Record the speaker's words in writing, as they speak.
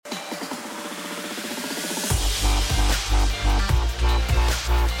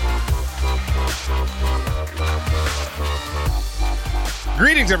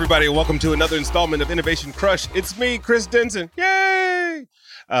Greetings, everybody, and welcome to another installment of Innovation Crush. It's me, Chris Denson. Yay!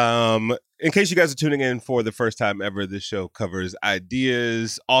 In case you guys are tuning in for the first time ever, this show covers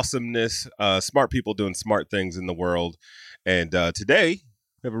ideas, awesomeness, smart people doing smart things in the world. And today,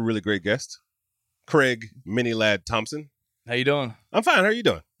 we have a really great guest, Craig Mini Lad Thompson. How you doing? I'm fine. How are you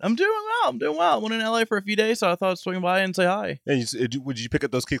doing? I'm doing well. I went in LA for a few days, so I thought I'd swing by and say hi. And would you pick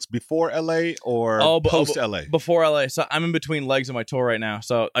up those kicks before LA or post LA? Before LA. So I'm in between legs of my tour right now.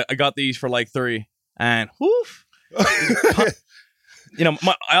 So I got these for like 3, and woof. I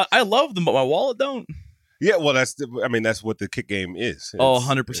love them, but my wallet don't. Yeah, well, that's what the kick game is.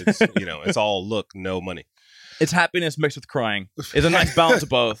 100%. It's all look, no money. It's happiness mixed with crying. It's a nice balance of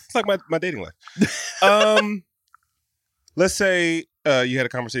both. It's like my dating life. Let's say you had a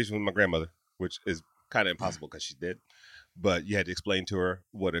conversation with my grandmother, which is kind of impossible because she's dead, but you had to explain to her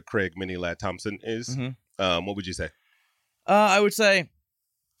what a Craig Mini Lad Thompson is. Mm-hmm. What would you say? I would say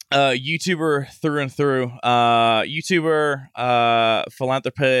YouTuber through and through. YouTuber,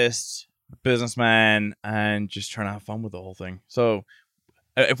 philanthropist, businessman, and just trying to have fun with the whole thing. So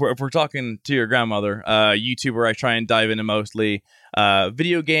if we're talking to your grandmother, YouTuber, I try and dive into mostly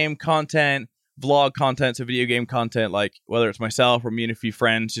video game content, vlog content, so video game content, like whether it's myself or me and a few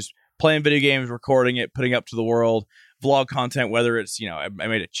friends just playing video games, recording it, putting it up to the world. Vlog content, whether it's, I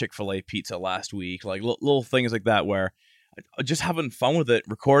made a Chick-fil-A pizza last week, like little things like that where just having fun with it,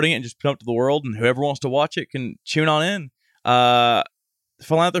 recording it and just put it up to the world, and whoever wants to watch it can tune on in.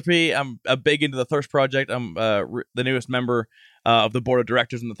 Philanthropy, I'm big into the Thirst Project. I'm the newest member of the board of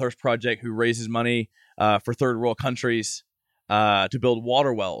directors in the Thirst Project, who raises money for third world countries to build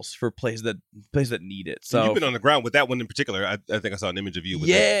water wells for places that need it. So you've been on the ground with that one in particular. I think I saw an image of you with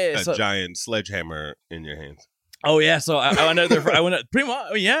a giant sledgehammer in your hands. Oh yeah, so I went out there. I went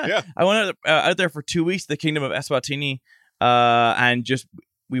out there for 2 weeks. The Kingdom of Eswatini, and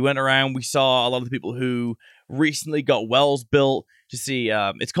we went around. We saw a lot of the people who recently got wells built to see.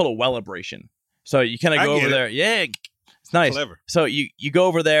 It's called a wellibration. So you kind of go over there. Yeah. It's nice. Clever. So you go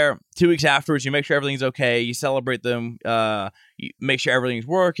over there 2 weeks afterwards, you make sure everything's okay, you celebrate them, you make sure everything's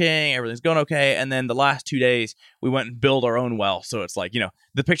working, everything's going okay, and then the last 2 days, we went and built our own well. So it's like,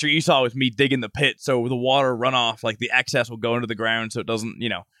 the picture you saw was me digging the pit, so the water runoff, like the excess will go into the ground so it doesn't,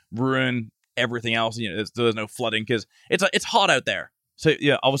 ruin everything else, there's no flooding, because it's hot out there. So,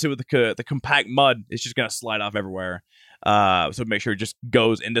 obviously with the compact mud, it's just going to slide off everywhere. So make sure it just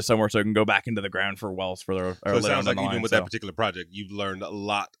goes into somewhere so it can go back into the ground for wells for their. So it sounds like even with that particular project, you've learned a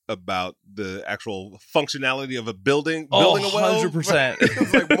lot about the actual functionality of building a well. 100%.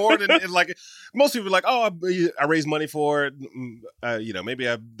 It's like more than like most people are like, oh, I raise money for it.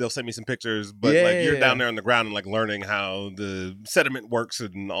 Maybe they'll send me some pictures, but you're down there on the ground and like learning how the sediment works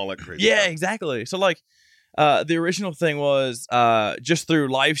and all that crazy. Yeah, stuff. exactly. So like. The original thing was just through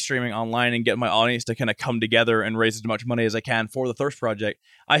live streaming online and getting my audience to kind of come together and raise as much money as I can for the Thirst Project.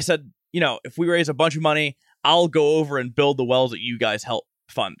 I said, if we raise a bunch of money, I'll go over and build the wells that you guys help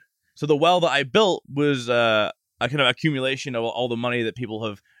fund. So the well that I built was a kind of accumulation of all the money that people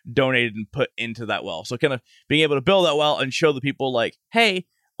have donated and put into that well. So kind of being able to build that well and show the people like, hey,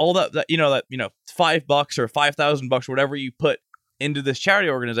 all that $5 or $5,000 or whatever you put into this charity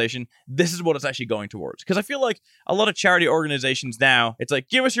organization, this is what it's actually going towards. Because I feel like a lot of charity organizations now, it's like,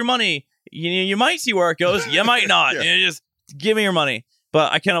 give us your money. You might see where it goes. You might not. Yeah. Just give me your money.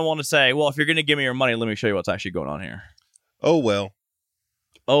 But I kind of want to say, well, if you're going to give me your money, let me show you what's actually going on here. Oh, well.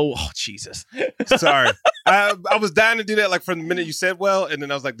 Oh, Jesus. Sorry. I was dying to do that like from the minute you said well, and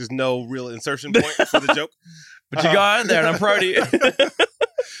then I was like, there's no real insertion point for the joke. But you got in there, and I'm proud of you.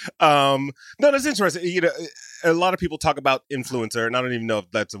 No, that's interesting. A lot of people talk about influencer, and I don't even know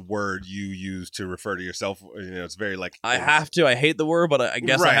if that's a word you use to refer to yourself. It's very like I have to. I hate the word, but I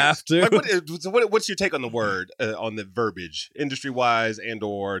guess I have to. Like what's your take on the word, on the verbiage, industry wise, and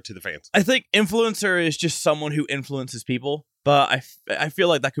or to the fans? I think influencer is just someone who influences people, but I feel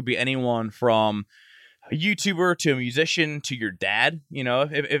like that could be anyone from a YouTuber to a musician to your dad.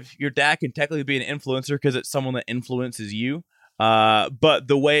 If your dad can technically be an influencer because it's someone that influences you. But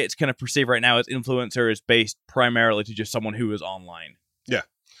the way it's kind of perceived right now as influencer is based primarily to just someone who is online. Yeah.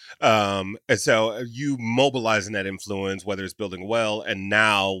 And so you mobilizing that influence, whether it's building well, and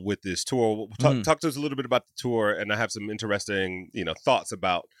now with this tour, talk to us a little bit about the tour. And I have some interesting, thoughts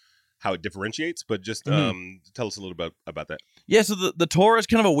about how it differentiates, but just tell us a little bit about that. Yeah. So the tour is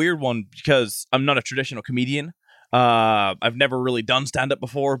kind of a weird one because I'm not a traditional comedian. I've never really done stand-up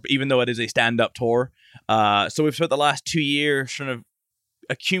before, even though it is a stand-up tour. So we've spent the last 2 years trying to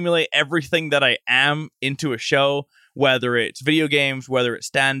accumulate everything that I am into a show whether it's video games, whether it's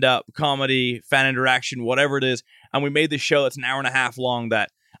stand-up, comedy, fan interaction, whatever it is. And we made this show that's an hour and a half long that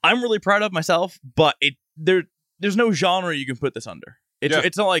I'm really proud of myself, but there's no genre you can put this under.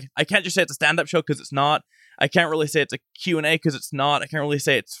 It's not like, I can't just say it's a stand-up show because it's not. I can't really say it's a Q&A because it's not. I can't really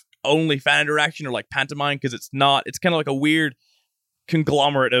say it's only fan interaction or like pantomime because it's not. It's kind of like a weird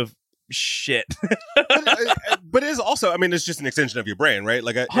conglomerate of shit. But it is also, I mean, it's just an extension of your brain, right?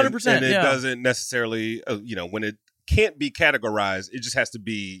 Like 100%. And it doesn't necessarily, when it can't be categorized, it just has to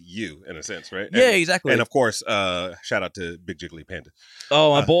be you in a sense, right? Yeah, exactly. And of course, shout out to Big Jiggly Panda.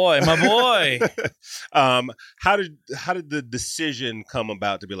 Oh, my boy. How did the decision come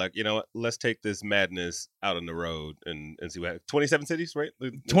about to be like, you know what, let's take this madness out on the road and see what happens? 27 cities, right?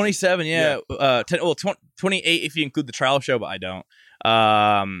 27, yeah. 28 if you include the trial show, but I don't.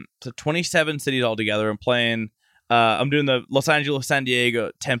 So 27 cities altogether. I'm playing. I'm doing the Los Angeles, San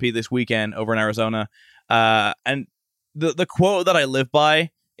Diego, Tempe this weekend over in Arizona. And the quote that I live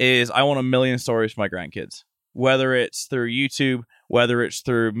by is, I want 1 million stories for my grandkids. Whether it's through YouTube, whether it's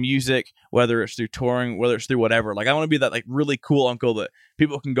through music, whether it's through touring, whether it's through whatever. Like, I want to be that like really cool uncle that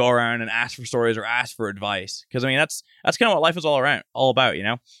people can go around and ask for stories or ask for advice. Because I mean, that's kind of what life is all about. You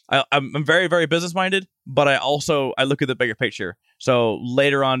know, I'm very, very business minded, but I look at the bigger picture. So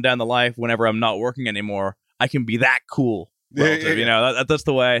later on down the life, whenever I'm not working anymore, I can be that cool. Relative, you know, that's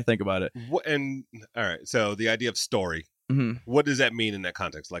the way I think about it. And all right, so the idea of story. Mm-hmm. What does that mean in that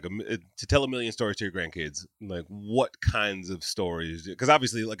context? Like to tell 1 million stories to your grandkids, like what kinds of stories? Because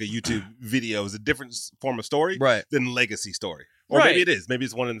obviously, like a YouTube video is a different form of story, right, than legacy story. Or right. Maybe it is. Maybe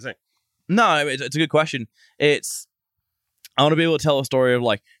it's one and the same. No, it's a good question. I want to be able to tell a story of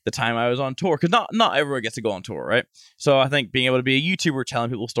like the time I was on tour, because not everyone gets to go on tour, right? So I think being able to be a YouTuber, telling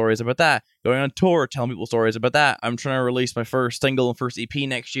people stories about that, going on tour, telling people stories about that. I'm trying to release my first single and first EP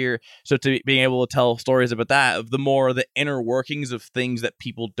next year, so being able to tell stories about that, of the inner workings of things that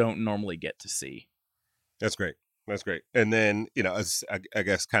people don't normally get to see. That's great. And then, I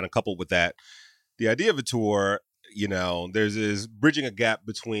guess kind of coupled with that, the idea of a tour. There's this bridging a gap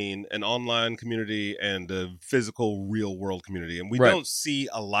between an online community and a physical real world community. And we don't see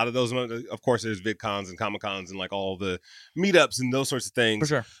a lot of those. Of course, there's VidCons and Comic-Cons and like all the meetups and those sorts of things.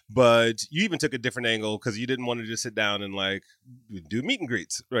 For sure. But you even took a different angle because you didn't want to just sit down and like do meet and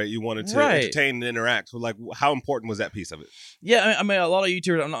greets, right? You wanted to entertain and interact. So like, how important was that piece of it? Yeah, I mean, a lot of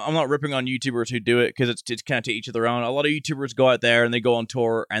YouTubers, I'm not ripping on YouTubers who do it because it's kind of to each of their own. A lot of YouTubers go out there and they go on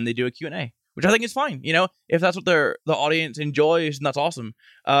tour and they do a Q&A. Which I think is fine, if that's what the audience enjoys, and that's awesome.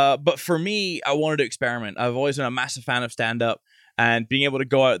 But for me, I wanted to experiment. I've always been a massive fan of stand-up, and being able to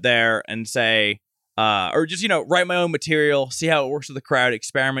go out there and say, or just, write my own material, see how it works with the crowd,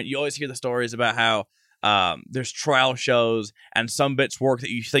 experiment. You always hear the stories about how there's trial shows, and some bits work that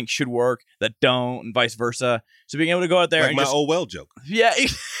you think should work that don't, and vice versa. So being able to go out there like and my oh well joke. Yeah.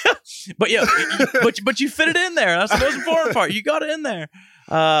 But yeah, but you fit it in there. That's the most important part. You got it in there.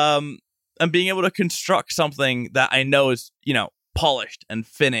 And being able to construct something that I know is, polished and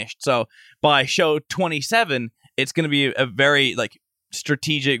finished. So by show 27, it's going to be a very like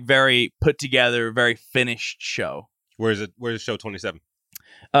strategic, very put together, very finished show. Where's show 27?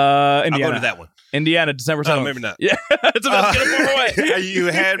 Indiana. I'll go to that one. Indiana, December 7th. Oh, maybe not. Yeah, it's about to get far away.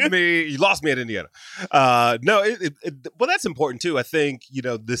 You lost me at Indiana. No, well, that's important too. I think,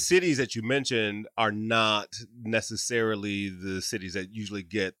 the cities that you mentioned are not necessarily the cities that usually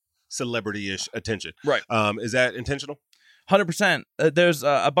get celebrity-ish attention. Right. Is that intentional? 100%. There's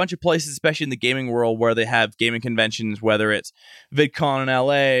a bunch of places, especially in the gaming world, where they have gaming conventions, whether it's VidCon in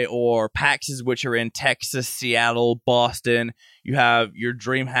LA or PAXs, which are in Texas, Seattle, Boston. You have your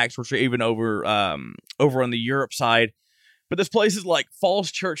DreamHacks, which are even over on the Europe side. But there's places like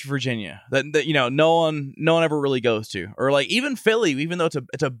Falls Church, Virginia, that no one ever really goes to, or like even Philly, even though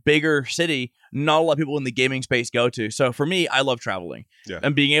it's a bigger city, not a lot of people in the gaming space go to. So for me, I love traveling,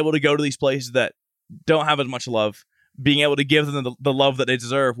 and being able to go to these places that don't have as much love, being able to give them the love that they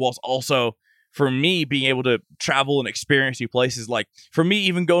deserve, whilst also for me being able to travel and experience new places. Like for me,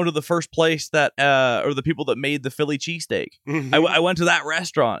 even going to the first place that or the people that made the Philly cheesesteak, I went to that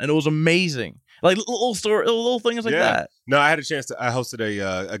restaurant and it was amazing. Like little things like that. No, I had a chance I hosted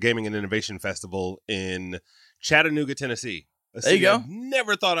a gaming and innovation festival in Chattanooga, Tennessee. There you go. I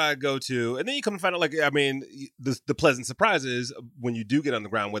never thought I'd go to. And then you come to find out, the pleasant surprises when you do get on the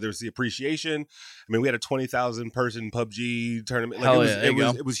ground, whether it's the appreciation. I mean, we had a 20,000 person PUBG tournament.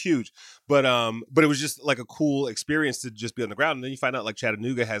 It was huge. But it was just like a cool experience to just be on the ground. And then you find out like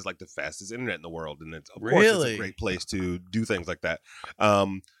Chattanooga has like the fastest internet in the world. And it's a great place to do things like that.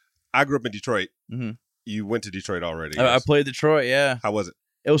 I grew up in Detroit. Mm-hmm. You went to Detroit already. I played Detroit, yeah. How was it?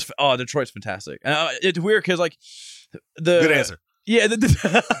 Detroit's fantastic. It's weird because Good answer. Yeah, the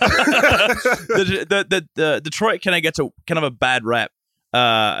Detroit kind of gets a kind of a bad rep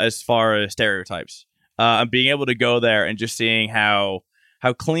as far as stereotypes. And being able to go there and just seeing how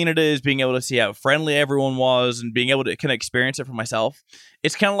clean it is, being able to see how friendly everyone was, and being able to kind of experience it for myself.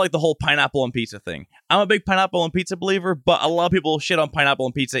 It's kind of like the whole pineapple on pizza thing. I'm a big pineapple on pizza believer, but a lot of people shit on pineapple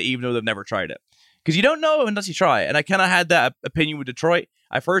on pizza even though they've never tried it. Because you don't know unless you try it. And I kind of had that opinion with Detroit.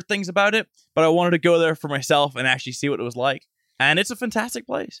 I've heard things about it, but I wanted to go there for myself and actually see what it was like. And it's a fantastic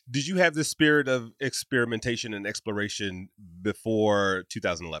place. Did you have the spirit of experimentation and exploration before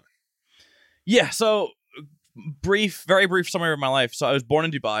 2011? Yeah, so very brief summary of my life. So I was born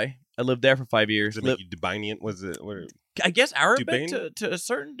in Dubai. I lived there for 5 years. Does it make you Dubaian? Was it? I guess Arabic to a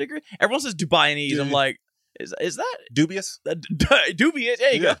certain degree. Everyone says Dubaianese. I'm like, is that dubious? Dubious.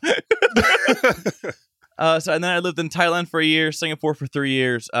 There you go. So and then I lived in Thailand for a year, Singapore for 3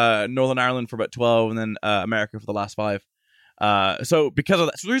 years, Northern Ireland for about 12, and then America for the last 5. So because of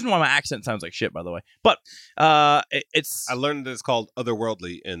that, so the reason why my accent sounds like shit, by the way, but it's I learned that it's called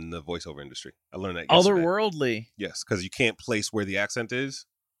otherworldly in the voiceover industry. I learned that yesterday. Otherworldly. Yes, because you can't place where the accent is.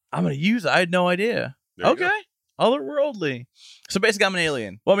 I'm gonna use it. I had no idea. Okay. Otherworldly. So basically, I'm an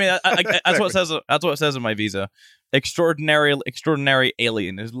alien. Well, I mean, that's what it says. That's what it says in my visa. Extraordinary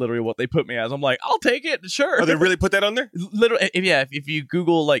alien is literally what they put me as. I'm like, I'll take it. Sure. Oh, they really put that on there? Literally, if you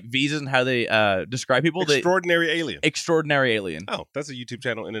Google like visas and how they describe people, extraordinary alien. Extraordinary alien. Oh, that's a YouTube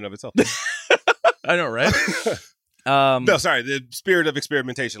channel in and of itself. I know, right? No, sorry. The spirit of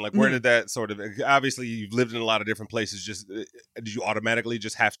experimentation. Like, where did that sort of? Obviously, you've lived in a lot of different places. Just did you automatically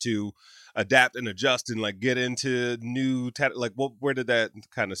just have to adapt and adjust and like get into new where did that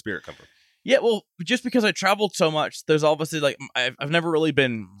kind of spirit come from? Yeah, well, just because I traveled so much, there's obviously like I've never really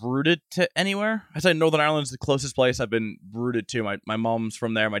been rooted to anywhere. I say Northern Ireland's the closest place I've been rooted to. My mom's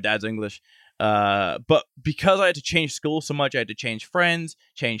from there. My dad's English. But because I had to change school so much, I had to change friends,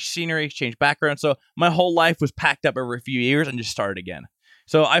 change scenery, change background. So my whole life was packed up every few years and just started again.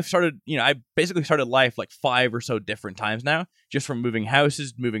 So I basically started life like 5 or so different times now, just from moving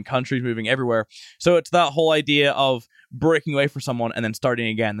houses, moving countries, moving everywhere. So it's that whole idea of breaking away for someone and then starting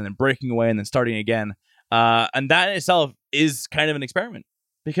again, and then breaking away and then starting again. And that in itself is kind of an experiment,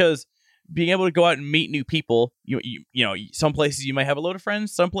 because being able to go out and meet new people, you know, some places you may have a load of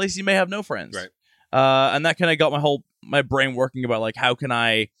friends, some places you may have no friends. Right. And that kind of got my brain working about like, how can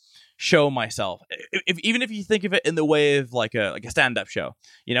I show myself? Even if you think of it in the way of like a stand-up show,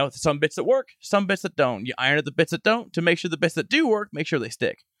 you know, some bits that work, some bits that don't. You iron out the bits that don't to make sure the bits that do work, make sure they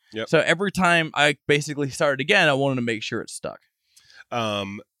stick. Yep. So every time I basically started again, I wanted to make sure it stuck.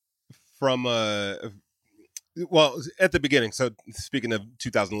 Well, at the beginning, so speaking of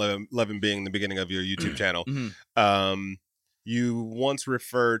 2011 being the beginning of your YouTube channel, you once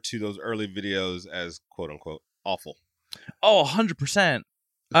referred to those early videos as quote unquote awful. Oh, 100%.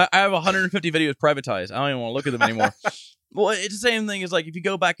 I have 150 videos privatized. I don't even want to look at them anymore. Well, it's the same thing as like if you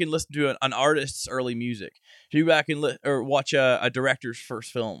go back and listen to an artist's early music, if you go back and or watch a director's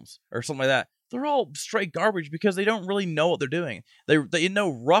first films or something like that, they're all straight garbage because they don't really know what they're doing. They know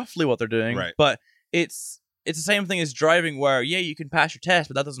roughly what they're doing, right? But it's the same thing as driving, where you can pass your test,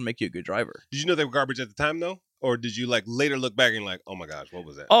 but that doesn't make you a good driver. Did you know they were garbage at the time though? Or did you like later look back and like, oh my gosh, what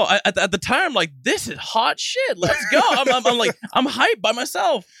was that? Oh, at the time, like, this is hot shit. Let's go. I'm like, I'm hyped by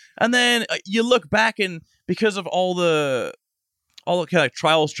myself. And then you look back, and because of all the kind of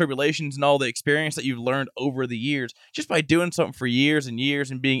trials, tribulations, and all the experience that you've learned over the years, just by doing something for years and years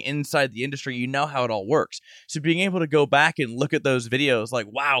and being inside the industry, you know how it all works. So being able to go back and look at those videos, like,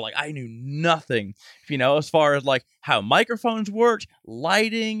 wow, like I knew nothing, you know, as far as like how microphones worked,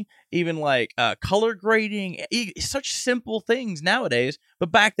 lighting, even like color grading, such simple things nowadays.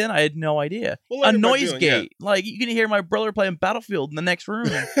 But back then I had no idea. Well, a noise gate, like you can hear my brother playing Battlefield in the next room.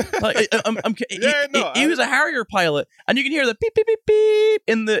 Like he was a Harrier pilot, and you can hear the beep beep beep beep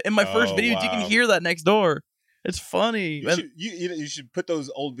in my first videos. Wow. You can hear that next door. It's funny. You should put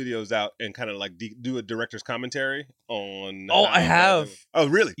those old videos out and kind of like do a director's commentary on. Oh, I have. Oh,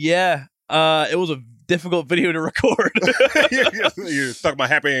 really? Yeah. It was a difficult video to record. You're talking about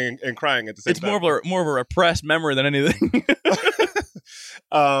happy and crying at the same time. It's more of a repressed memory than anything.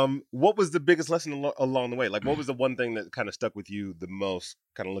 What was the biggest lesson along the way? Like, what was the one thing that kind of stuck with you the most,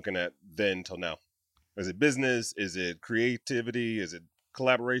 kind of looking at then till now? Is it business? Is it creativity? Is it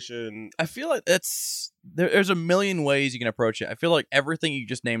collaboration? I feel like there's a million ways you can approach it. I feel like everything you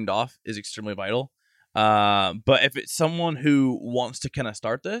just named off is extremely vital. But if it's someone who wants to kind of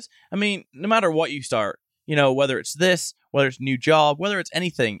start this, I mean, no matter what you start, you know, whether it's this, whether it's a new job, whether it's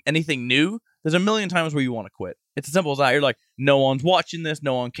anything new, there's a million times where you want to quit. It's as simple as that. You're like, no one's watching this.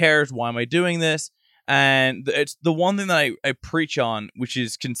 No one cares. Why am I doing this? And it's the one thing that I preach on, which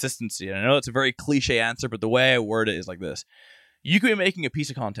is consistency. And I know it's a very cliche answer, but the way I word it is like this. You could be making a piece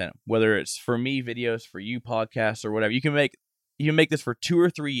of content, whether it's for me videos, for you podcasts, or whatever. You can make this for 2 or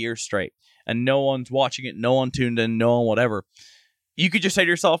 3 years straight, and no one's watching it, no one tuned in, no one whatever. You could just say to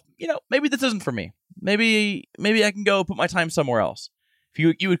yourself, maybe this isn't for me. Maybe I can go put my time somewhere else. If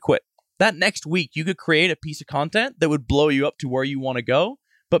you would quit. That next week, you could create a piece of content that would blow you up to where you want to go.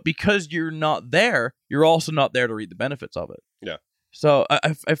 But because you're not there, you're also not there to reap the benefits of it. Yeah. So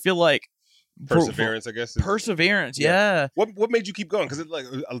I feel like perseverance, I guess. Perseverance, yeah. What made you keep going? Because like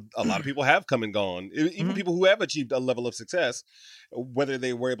a lot of people have come and gone. Even people who have achieved a level of success, whether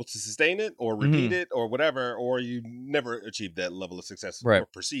they were able to sustain it or repeat it or whatever, or you never achieved that level of success or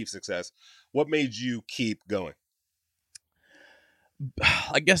perceived success. What made you keep going?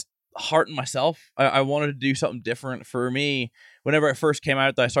 I guess heart in myself. I wanted to do something different. For me, whenever I first came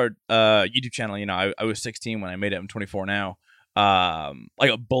out, I started a YouTube channel. I was 16 when I made it. I'm 24 now. I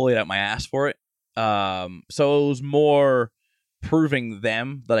got bullied out my ass for it. So it was more proving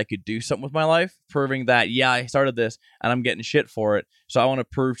them that I could do something with my life, proving that, I started this and I'm getting shit for it. So I want to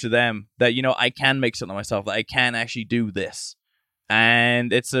prove to them that, I can make something of myself, that I can actually do this.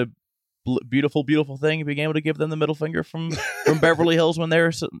 And it's a beautiful, beautiful thing being able to give them the middle finger from Beverly Hills when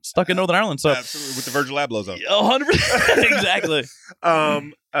they're stuck in Northern Ireland. So absolutely, with the Virgil Abloh zone. 100%. Exactly.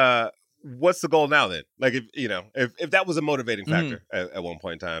 What's the goal now then? Like if that was a motivating factor at one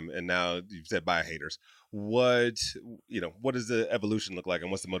point in time, and now you've said bye haters, what does the evolution look like,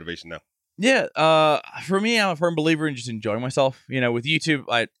 and what's the motivation now? Yeah, for me, I'm a firm believer in just enjoying myself. With YouTube,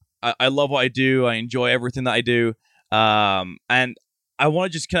 I love what I do. I enjoy everything that I do, and I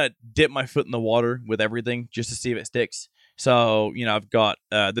want to just kind of dip my foot in the water with everything just to see if it sticks. So I've got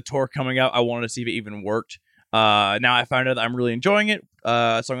the tour coming out. I wanted to see if it even worked. Now I found out that I'm really enjoying it. So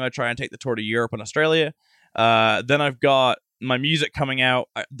I'm going to try and take the tour to Europe and Australia. Then I've got my music coming out.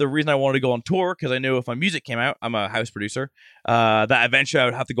 The reason I wanted to go on tour, because I knew if my music came out, I'm a house producer, that eventually I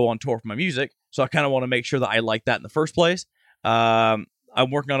would have to go on tour for my music. So I kind of want to make sure that I like that in the first place. I'm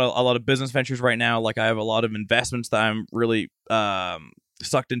working on a lot of business ventures right now. Like I have a lot of investments that I'm really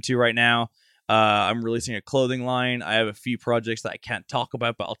sucked into right now. I'm releasing a clothing line. I have a few projects that I can't talk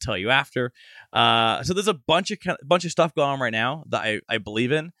about, but I'll tell you after. So there's a bunch of stuff going on right now that I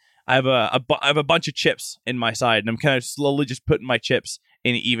believe in. I have a bunch of chips in my side, and I'm kind of slowly just putting my chips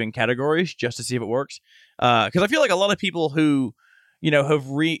in even categories just to see if it works. Because I feel like a lot of people who, have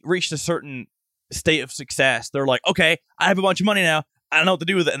reached a certain state of success, they're like, okay, I have a bunch of money now. I don't know what to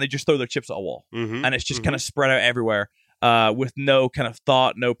do with it, and they just throw their chips at a wall, and it's just kind of spread out everywhere. With no kind of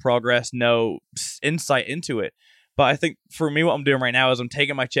thought, no progress, no insight into it. But I think for me, what I'm doing right now is I'm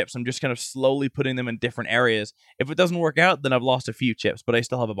taking my chips, I'm just kind of slowly putting them in different areas. If it doesn't work out, then I've lost a few chips, but I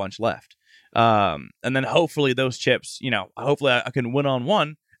still have a bunch left. And then hopefully those chips, hopefully I can win on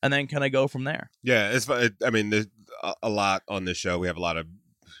one and then kind of go from there. Yeah, there's a lot on this show. We have a lot of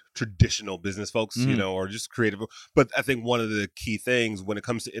traditional business folks, or just creative. But I think one of the key things when it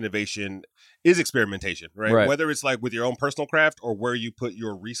comes to innovation is experimentation, right? Whether it's like with your own personal craft or where you put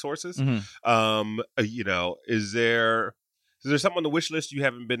your resources. Is there something on the wish list you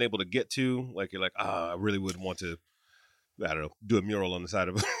haven't been able to get to? Like you're like, I really would want to, I don't know, do a mural on the side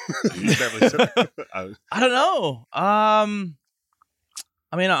of I don't know. I'm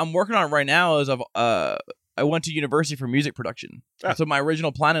working on it right now as I went to university for music production. So my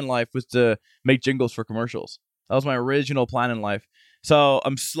original plan in life was to make jingles for commercials. That was my original plan in life. So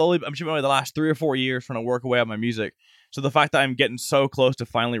I'm shipping away the last 3 or 4 years trying to work away on my music. So the fact that I'm getting so close to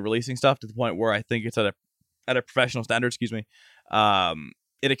finally releasing stuff to the point where I think it's at a professional standard, it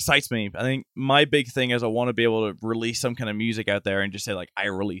excites me. I think my big thing is I want to be able to release some kind of music out there and just say like, I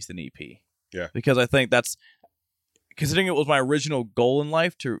released an EP. Yeah. Because I think that's, considering it was my original goal in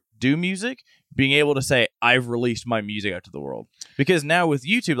life to do music, being able to say I've released my music out to the world. Because now with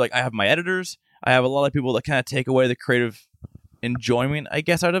YouTube, like I have my editors, I have a lot of people that kind of take away the creative enjoyment, I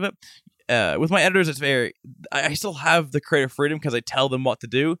guess, out of it. With my editors, I still have the creative freedom because I tell them what to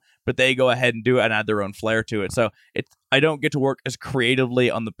do, but they go ahead and do it and add their own flair to it. So I don't get to work as creatively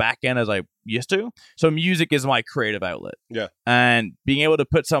on the back end as I used to. So music is my creative outlet. Yeah. And being able to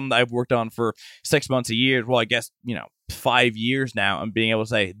put something that I've worked on for 6 months, a year, well, I guess, 5 years now, and being able to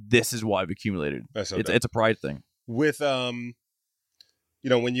say, this is what I've accumulated. It's a pride thing. With,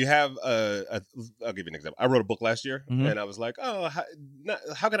 when you have I'll give you an example. I wrote a book last year, and I was like,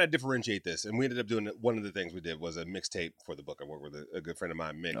 how can I differentiate this? And we ended up doing one of the things we did was a mixtape for the book. I worked with a good friend of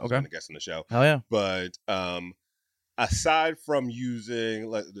mine, Mick, who's been a guest on the show. Oh yeah. But aside from using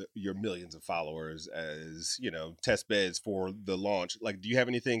like your millions of followers as, you know, test beds for the launch, like, do you have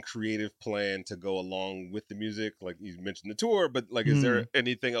anything creative planned to go along with the music? Like you mentioned the tour, but like, is there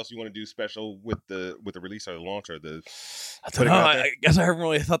anything else you want to do special with the release or the launch or the? I don't know. I guess I haven't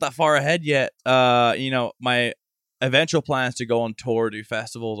really thought that far ahead yet. You know, my eventual plans to go on tour, do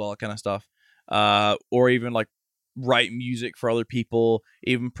festivals, all that kind of stuff, or even like write music for other people,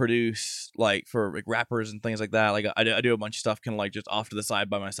 even produce like for like rappers and things like that. Like I do a bunch of stuff kind of like just off to the side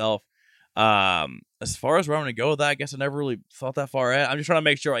by myself. As far as where I'm gonna go with that, I guess I never really thought that far ahead. I'm just trying to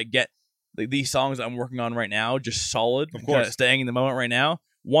make sure I get these songs that I'm working on right now just solid, of course, staying in the moment right now.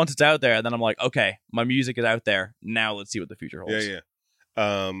 Once it's out there, then I'm like, okay, my music is out there. Now let's see what the future holds. Yeah.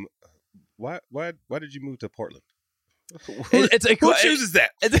 Why did you move to Portland? Who chooses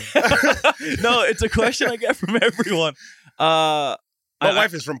that? No, it's a question I get from everyone. My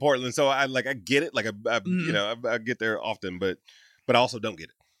wife is from Portland, so I get it. Like I get there often, but I also don't get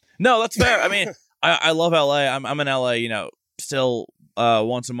it. No, that's fair. I mean, I love LA. I'm in LA, you know, still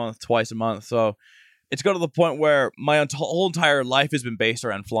once a month, twice a month. So it's got to the point where my whole entire life has been based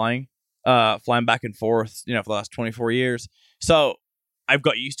around flying back and forth, you know, for the last 24 years. So I've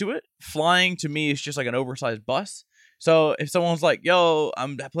got used to it. Flying to me is just like an oversized bus. So if someone's like, "Yo,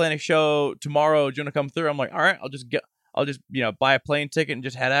 I'm playing a show tomorrow. Do you want to come through?" I'm like, "All right, I'll just you know, buy a plane ticket and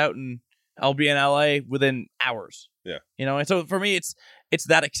just head out, and I'll be in LA within hours." Yeah, you know. And so for me, it's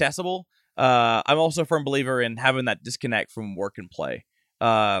that accessible. I'm also a firm believer in having that disconnect from work and play,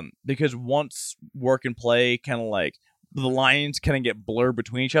 because once work and play kind of like the lines kind of get blurred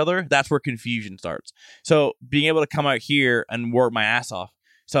between each other, that's where confusion starts. So being able to come out here and work my ass off.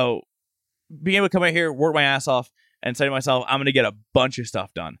 So being able to come out here, work my ass off, and say to myself, I'm going to get a bunch of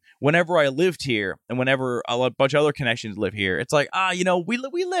stuff done. Whenever I lived here, and whenever a bunch of other connections live here, it's like, you know, we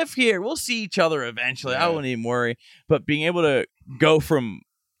live here. We'll see each other eventually. Yeah. I wouldn't even worry. But being able to go from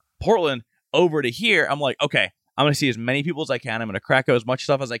Portland over to here, I'm like, okay, I'm going to see as many people as I can. I'm going to crack out as much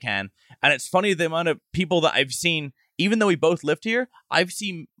stuff as I can. And it's funny the amount of people that I've seen, even though we both lived here, I've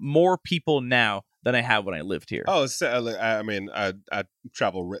seen more people now than I have when I lived here. Oh, I mean, I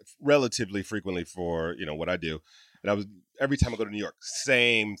travel relatively frequently for, you know, what I do. And every time I go to New York,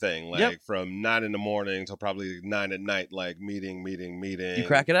 same thing. Like from 9 in the morning till probably 9 at night, like meeting. You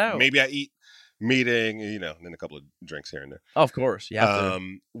crack it out. Maybe I eat, meeting, you know, and then a couple of drinks here and there. Of course, you have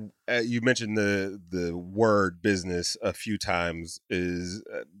to. You mentioned the word business a few times.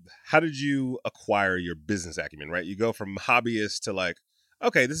 How did you acquire your business acumen? Right, you go from hobbyist to like,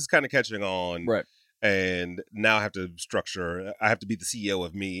 okay, this is kind of catching on, right? And now I have to be the CEO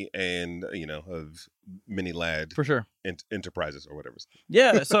of me and, you know, of Mini Lad for sure enterprises or whatever.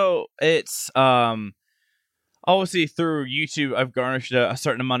 Yeah. So it's obviously through YouTube, I've garnished a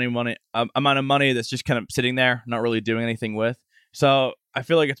certain amount of money that's just kind of sitting there, not really doing anything with. So I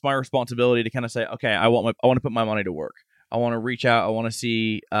feel like it's my responsibility to kind of say, okay, I want to put my money to work. I want to reach out. I want to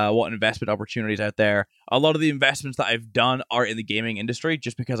see what investment opportunities out there. A lot of the investments that I've done are in the gaming industry,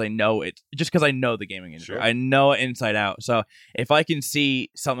 just because I know the gaming industry. Sure. I know it inside out. So if I can see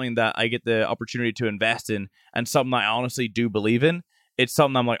something that I get the opportunity to invest in and something I honestly do believe in, it's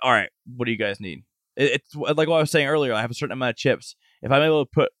something I'm like, all right, what do you guys need? It's like what I was saying earlier. I have a certain amount of chips. If I'm able to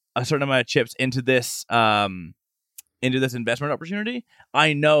put a certain amount of chips into this investment opportunity,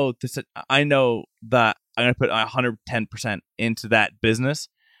 I know that I'm going to put 110% into that business.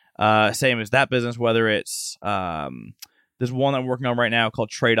 Same as that business, whether it's there's one I'm working on right now called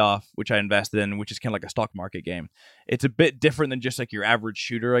Trade Off, which I invested in, which is kind of like a stock market game. It's a bit different than just like your average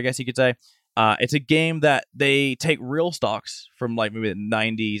shooter, I guess you could say. It's a game that they take real stocks from like maybe the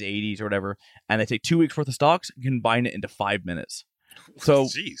 90s, 80s or whatever, and they take 2 weeks worth of stocks and combine it into 5 minutes. So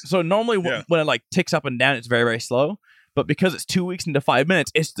normally when it like ticks up and down, it's very, very slow. But because it's 2 weeks into 5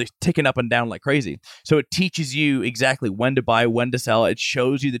 minutes, it's just ticking up and down like crazy. So it teaches you exactly when to buy, when to sell. It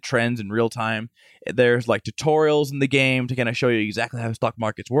shows you the trends in real time. There's like tutorials in the game to kind of show you exactly how stock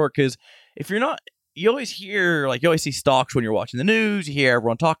markets work. Because if you're not, you always see stocks when you're watching the news. You hear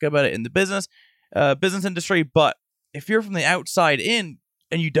everyone talk about it in the business industry. But if you're from the outside in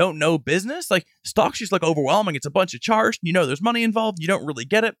and you don't know business, like stocks just look overwhelming. It's a bunch of charts. You know, there's money involved. You don't really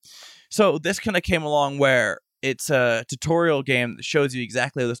get it. So this kind of came along where it's a tutorial game that shows you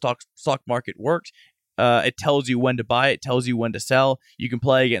exactly how the stock market works. It tells you when to buy. It tells you when to sell. You can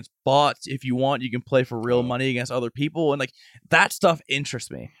play against bots if you want. You can play for real money against other people. And like that stuff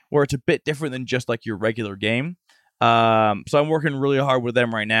interests me, where it's a bit different than just like your regular game. So I'm working really hard with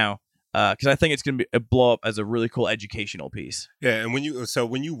them right now because I think it's going to be a blow up as a really cool educational piece. Yeah, and when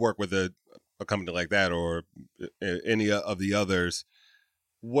you work with a company like that or any of the others,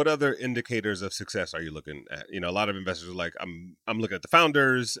 what other indicators of success are you looking at? You know, a lot of investors are like, I'm looking at the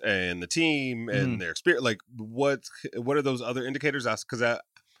founders and the team and their experience. Like, what are those other indicators? Because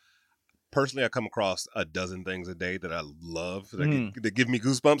personally, I come across a dozen things a day that I love that give me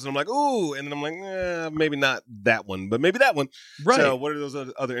goosebumps, and I'm like, ooh, and then I'm like, maybe not that one, but maybe that one. Right. So, what are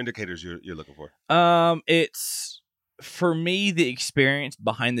those other indicators you're looking for? It's for me the experience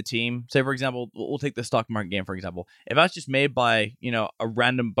behind the team. Say, for example, we'll take the stock market game for example. If that's just made by a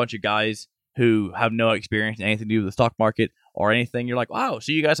random bunch of guys who have no experience in anything to do with the stock market or anything, you're like, wow,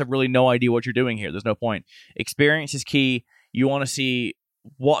 so you guys have really no idea what you're doing here. There's no point. Experience is key. You want to see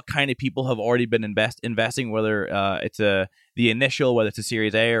what kind of people have already been investing, whether it's the initial, whether it's a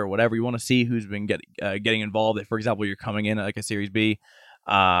Series A or whatever. You want to see who's been getting involved. If, for example, you're coming in at like a Series B,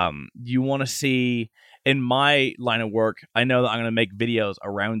 you want to see, in my line of work, I know that I'm going to make videos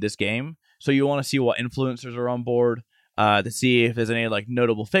around this game. So you want to see what influencers are on board, to see if there's any like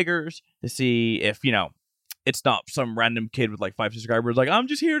notable figures, to see if, it's not some random kid with like 5 subscribers like, I'm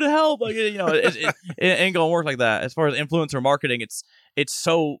just here to help. Like, it ain't gonna work like that. As far as influencer marketing, it's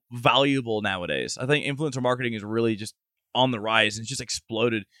so valuable nowadays. I think influencer marketing is really just on the rise, and it's just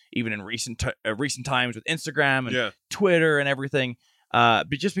exploded even in recent times with Instagram and Twitter and everything.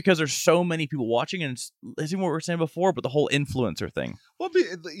 But just because there's so many people watching, and it's what we were saying before, but the whole influencer thing. Well,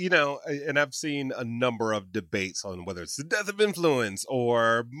 and I've seen a number of debates on whether it's the death of influence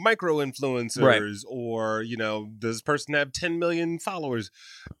or micro influencers, right, or, does this person have 10 million followers?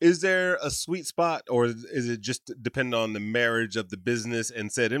 Is there a sweet spot, or is it just depend on the marriage of the business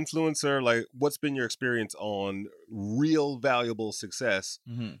and said influencer? Like, what's been your experience on real valuable success?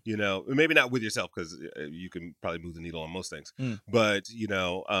 Maybe not with yourself, because you can probably move the needle on most things, but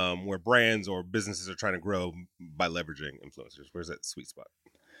where brands or businesses are trying to grow by leveraging influencers. Where's that sweet spot?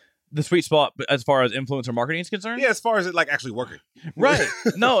 The sweet spot as far as influencer marketing is concerned? Yeah, as far as it like actually working. Right.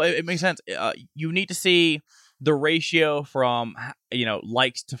 No, it makes sense. You need to see the ratio from,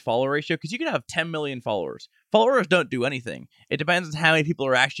 likes to follow ratio, because you can have 10 million followers. Followers don't do anything. It depends on how many people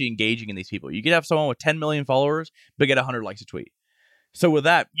are actually engaging in these people. You could have someone with 10 million followers, but get 100 likes a tweet. So with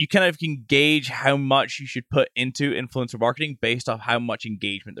that, you kind of can gauge how much you should put into influencer marketing based off how much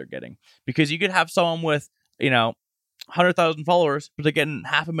engagement they're getting. Because you could have someone with, 100,000 followers, but they're getting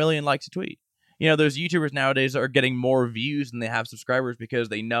 500,000 likes a tweet. There's YouTubers nowadays that are getting more views than they have subscribers because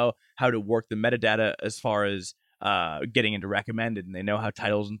they know how to work the metadata as far as getting into recommended, and they know how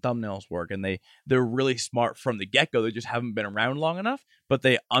titles and thumbnails work, and they're really smart from the get-go. They just haven't been around long enough, but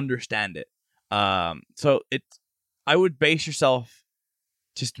they understand it. So I would base yourself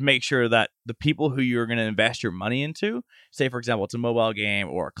just to make sure that the people who you're going to invest your money into, say, for example, it's a mobile game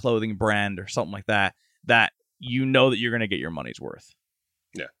or a clothing brand or something like that, that that you're going to get your money's worth.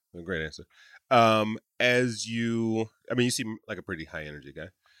 Yeah, a great answer. You seem like a pretty high energy guy.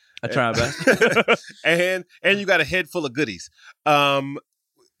 I try my best. and you got a head full of goodies. Talk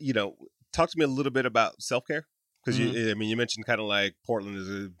to me a little bit about self-care. Because you mentioned kind of like Portland is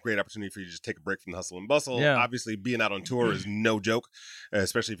a great opportunity for you to just take a break from the hustle and bustle. Yeah. Obviously, being out on tour is no joke,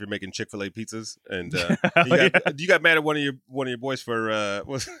 especially if you're making Chick-fil-A pizzas. And you got mad at one of your boys for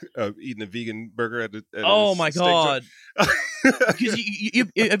eating a vegan burger at oh my god! Because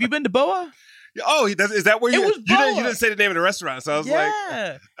have you been to Boa? Oh, is that where you? You didn't say the name of the restaurant, so I was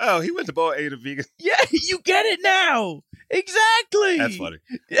like, oh, he went to Boa, ate a vegan. Yeah, you get it now. Exactly. That's funny.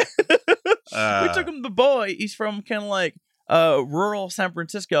 We took him to Boa. He's from kind of like rural San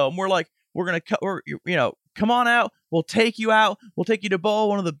Francisco, and we're like, come on out. We'll take you out. We'll take you to Boa,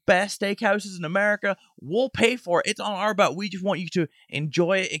 one of the best steakhouses in America. We'll pay for it. It's on our butt. We just want you to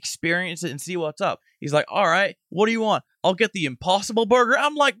enjoy it, experience it, and see what's up. He's like, all right, what do you want? I'll get the Impossible Burger.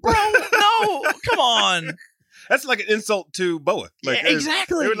 I'm like, bro, no, come on. That's like an insult to Boa. Like, yeah,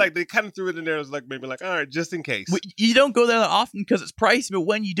 exactly. They kind of threw it in there. It was like maybe like, all right, just in case. You don't go there that often because it's pricey, but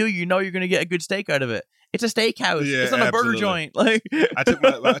when you do, you're going to get a good steak out of it. It's a steakhouse. Yeah, it's not a burger joint. Like I took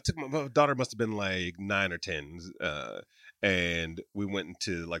my daughter must have been like 9 or 10, and we went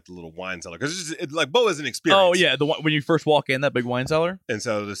into like the little wine cellar because like Boa is an experience. Oh yeah, the one when you first walk in, that big wine cellar. And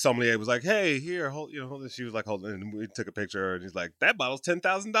so the sommelier was like, "Hey, here, hold this." She was like, "Hold," and we took a picture, and he's like, "That bottle's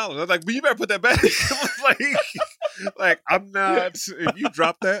 $10,000." I was like, "But you better put that back." I was like, I'm not. If you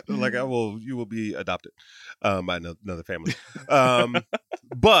drop that, like you will be adopted by another family.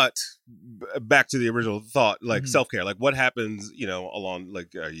 But back to the original thought, like self-care, like what happens, along,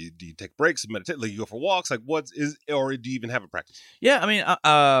 like, do you take breaks, meditate, like you go for walks, like or do you even have a practice? Yeah, I mean,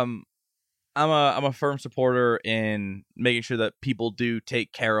 I'm a firm supporter in making sure that people do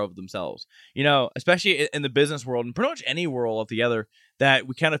take care of themselves. Especially in the business world and pretty much any world altogether, that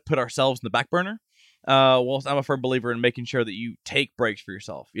we kind of put ourselves in the back burner. whilst I'm a firm believer in making sure that you take breaks for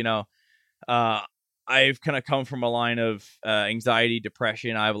yourself. I've kind of come from a line of anxiety,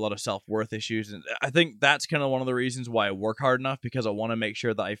 depression. I have a lot of self-worth issues, and I think that's kind of one of the reasons why I work hard enough, because I want to make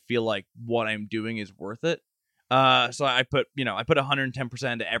sure that I feel like what I'm doing is worth it. So I put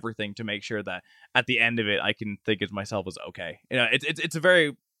 110% into everything to make sure that at the end of it, I can think of myself as okay. It's a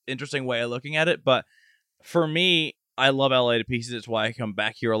very interesting way of looking at it, but for me, I love LA to pieces. It's why I come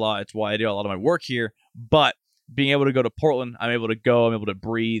back here a lot. It's why I do a lot of my work here. But being able to go to Portland, I'm able to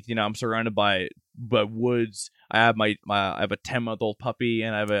breathe. I'm surrounded by woods. I have I have a 10-month-old puppy,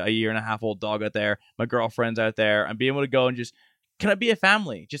 and I have a 1.5-year-old dog out there. My girlfriend's out there. I'm being able to go and just kind of be a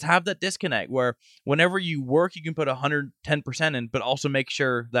family. Just have that disconnect where whenever you work, you can put 110% in, but also make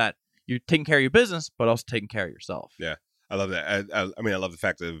sure that you're taking care of your business, but also taking care of yourself. Yeah, I love that. I mean, I love the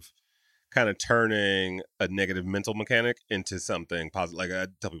fact of kind of turning a negative mental mechanic into something positive. Like I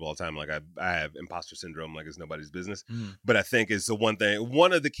tell people all the time, like I have imposter syndrome, like it's nobody's business. But I think it's the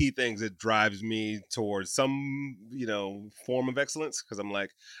one of the key things that drives me towards some, form of excellence. Cause I'm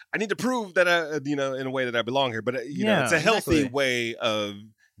like, I need to prove that in a way that I belong here. But it's a healthy way of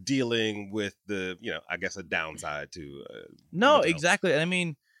dealing with the, I guess a downside to. No, exactly. I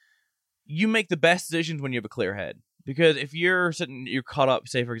mean, you make the best decisions when you have a clear head. Because if you're caught up,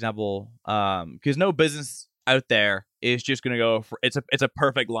 say for example, because no business out there is just going to go for it's a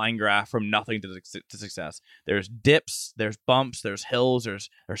perfect line graph from nothing to success. There's dips, there's bumps, there's hills, there's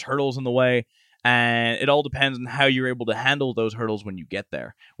hurdles in the way, and it all depends on how you're able to handle those hurdles when you get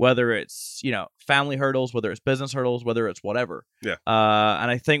there. Whether it's family hurdles, whether it's business hurdles, whether it's whatever. Yeah.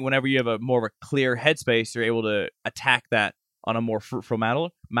 And I think whenever you have a more of a clear headspace, you're able to attack that on a more fruitful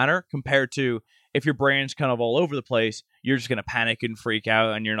manner compared to if your brain's kind of all over the place, you're just going to panic and freak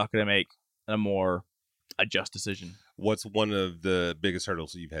out, and you're not going to make a more just decision. What's one of the biggest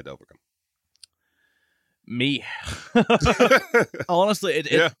hurdles that you've had to overcome? Me. Honestly,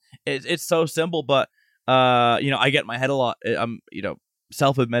 it's so simple, but I get in my head a lot. I'm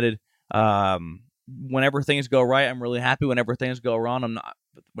self-admitted. Whenever things go right, I'm really happy. Whenever things go wrong, I'm not.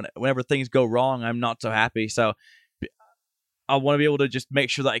 Whenever things go wrong, I'm not so happy. So I want to be able to just make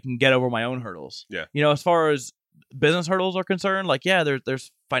sure that I can get over my own hurdles. Yeah. As far as business hurdles are concerned, like,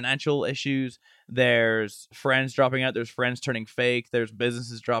 there's financial issues, there's friends dropping out, there's friends turning fake, there's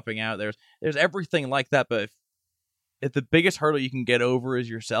businesses dropping out, there's everything like that. But if the biggest hurdle you can get over is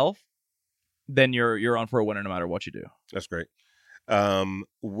yourself, then you're on for a winner no matter what you do. That's great. Go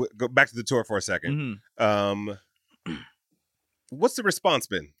back to the tour for a second. Mm-hmm. What's the response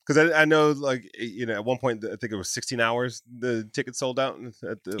been? Because I know, like, at one point, I think it was 16 hours the tickets sold out.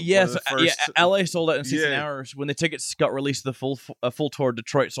 LA sold out in 16 hours. When the tickets got released, the full tour,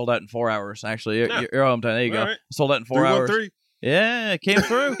 Detroit sold out in 4 hours. Actually, your hometown. There you go. Right. Sold out in 4 hours. 3. Yeah, came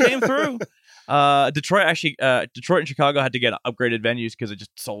through. Detroit and Chicago had to get upgraded venues because it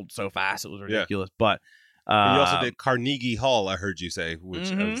just sold so fast. It was ridiculous. But and you also did Carnegie Hall, I heard you say,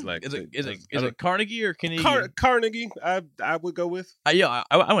 which I was like, is it Carnegie or Carnegie? Carnegie, I would go with.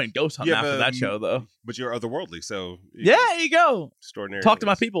 I went ghost hunting after that show though. But you're otherworldly, so there you go. Extraordinary. Talk to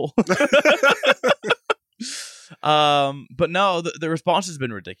my people. But no, the response has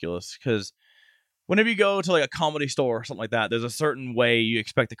been ridiculous because whenever you go to like a comedy store or something like that, there's a certain way you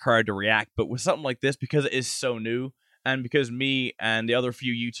expect the crowd to react. But with something like this, because it is so new, and because me and the other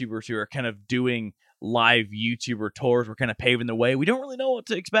few YouTubers who are kind of doing live YouTuber tours were kind of paving the way, we don't really know what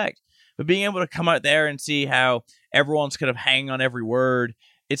to expect. But being able to come out there and see how everyone's kind of hanging on every word,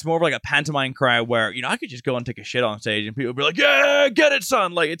 it's more of like a pantomime crowd where, I could just go and take a shit on stage and people would be like, yeah, get it,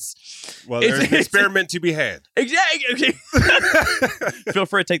 son. Like there's an experiment to be had. Exactly. Feel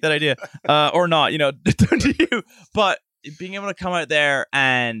free to take that idea. Or not, to you. But being able to come out there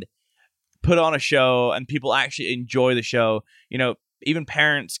and put on a show and people actually enjoy the show, even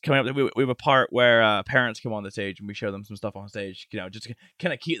parents coming up, we have a part where parents come on the stage and we show them some stuff on stage, just to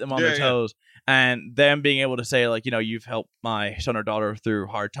kind of keep them on their toes. And them being able to say, like, you've helped my son or daughter through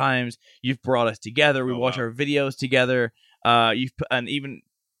hard times. You've brought us together. We watch our videos together. And even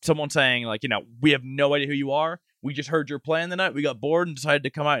someone saying, like, we have no idea who you are. We just heard your plan the night. We got bored and decided to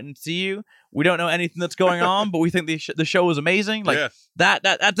come out and see you. We don't know anything that's going on, but we think the show is amazing. Like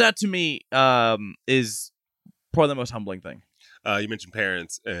that to me is probably the most humbling thing. You mentioned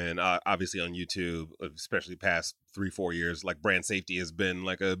parents, and obviously on YouTube, especially past 3-4 years, like brand safety has been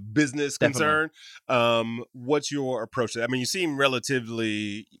like a business concern. What's your approach to that? I mean, you seem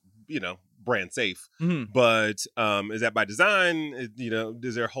relatively, brand safe, but is that by design?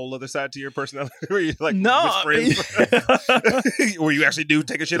 Is there a whole other side to your personality where you like no, with friends, where you actually do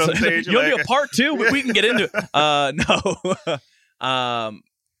take a shit on stage? You'll be a part 2, but we can get into it. No.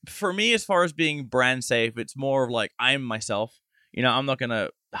 for me, as far as being brand safe, it's more of like I'm myself. I'm not gonna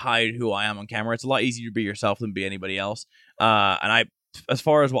hide who I am on camera. It's a lot easier to be yourself than be anybody else. As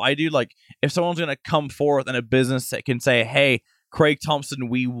far as what I do, like if someone's gonna come forth in a business that can say, "Hey, Craig Thompson,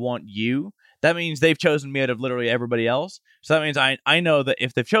 we want you," that means they've chosen me out of literally everybody else. So that means I know that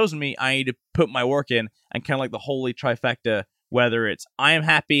if they've chosen me, I need to put my work in and kind of like the holy trifecta. Whether it's I am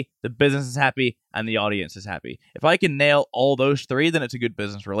happy, the business is happy, and the audience is happy. If I can nail all those three, then it's a good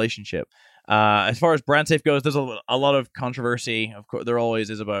business relationship. As far as brand safe goes, there's a lot of controversy. Of course, there always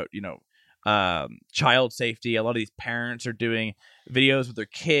is about child safety. A lot of these parents are doing videos with their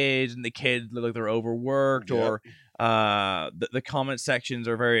kids, and the kids look like they're overworked, or the comment sections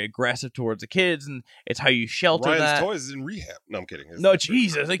are very aggressive towards the kids, and it's how you shelter Ryan's that. Toys is in rehab. No, I'm kidding. No,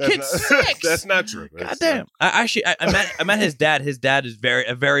 Jesus, the kid's 6. That's not true. God damn. I met his dad. His dad is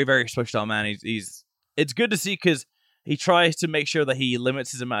a very, very switched on man. It's good to see because he tries to make sure that he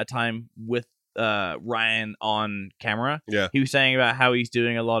limits his amount of time with Ryan on camera. Yeah. He was saying about how he's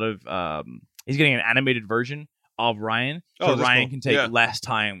doing a lot of he's getting an animated version of Ryan, so Ryan can take less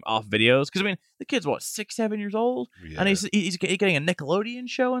time off videos. Because I mean, the kid's what 6, 7 years old, and he's getting a Nickelodeon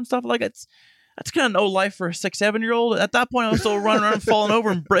show and stuff like that. That's kind of no life for a 6, 7-year-old. At that point, I was still running around, falling over,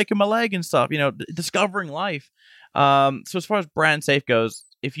 and breaking my leg and stuff. Discovering life. So as far as brand safe goes,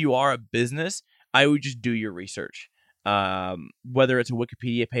 if you are a business, I would just do your research. Whether it's a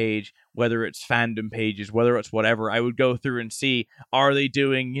Wikipedia page, whether it's fandom pages, whether it's whatever, I would go through and see, are they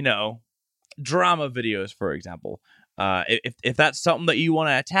doing, drama videos, for example. If that's something that you want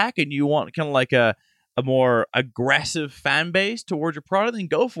to attack and you want kind of like a more aggressive fan base towards your product, then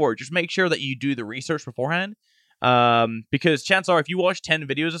go for it. Just make sure that you do the research beforehand. Because chances are, if you watch 10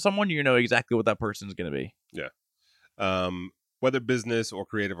 videos of someone, you know exactly what that person's going to be. Yeah. Whether business or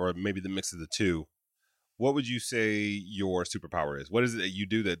creative, or maybe the mix of the two, what would you say your superpower is? What is it that you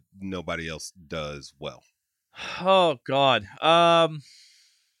do that nobody else does well? Oh, God.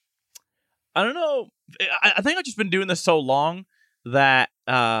 I don't know. I think I've just been doing this so long that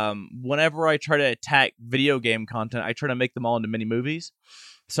whenever I try to attack video game content, I try to make them all into mini movies.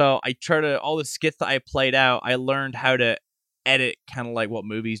 So I try to, all the skits that I played out, I learned how to edit kind of like what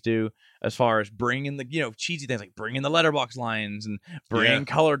movies do, as far as bringing the cheesy things like bringing the letterbox lines and bringing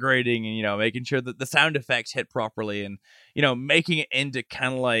color grading and making sure that the sound effects hit properly and making it into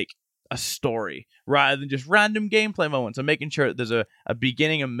kind of like a story rather than just random gameplay moments. I'm making sure that there's a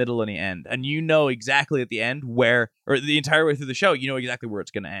beginning, a middle, and the end, and exactly at the end where, or the entire way through the show, exactly where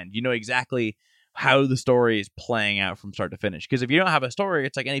it's going to end. Exactly how the story is playing out from start to finish. Because if you don't have a story,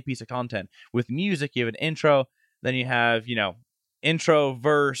 it's like any piece of content. With music, you have an intro, then you have intro,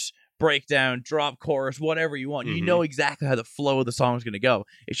 verse, breakdown, drop, chorus, whatever you want. You know exactly how the flow of the song is going to go.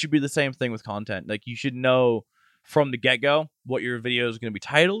 It should be the same thing with content. Like, you should know from the get-go what your video is going to be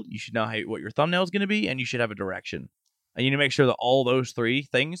titled. You should know what your thumbnail is going to be, and you should have a direction. And you need to make sure that all those three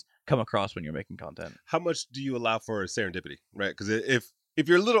things come across when you're making content. How much do you allow for serendipity, right? Because if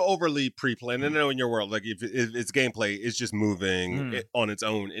you're a little overly pre-planned, and I know in your world, like if it's gameplay, it's just moving on its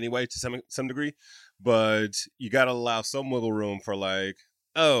own anyway to some degree, but you got to allow some wiggle room for like,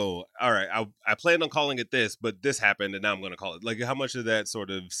 oh, all right, I planned on calling it this, but this happened, and now I'm going to call it. Like, how much of that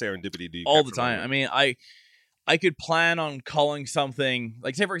sort of serendipity do you all the time? I mean, I could plan on calling something,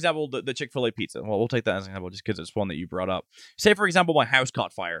 like, say, for example, the Chick-fil-A pizza. Well, we'll take that as an example just because it's one that you brought up. Say, for example, my house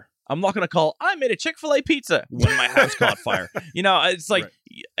caught fire. I'm not going to call, I made a Chick-fil-A pizza when my house caught fire. It's like,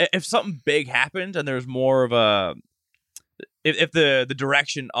 if something big happened and there's more of a, if the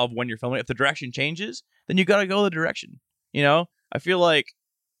direction of when you're filming, if the direction changes, then you got to go the direction. I feel like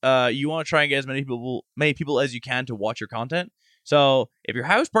you want to try and get as many people as you can to watch your content. So if your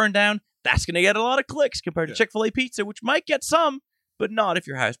house burned down, that's going to get a lot of clicks compared to Chick-fil-A pizza, which might get some, but not if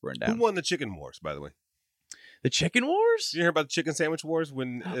your house burned down. Who won the chicken wars, by the way? The chicken wars? Did you hear about the chicken sandwich wars?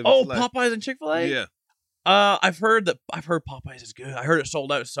 When Popeyes and Chick-fil-A? Yeah. I've heard Popeyes is good. I heard it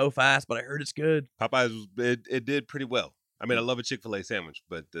sold out so fast, but I heard it's good. Popeyes, it did pretty well. I mean, I love a Chick-fil-A sandwich,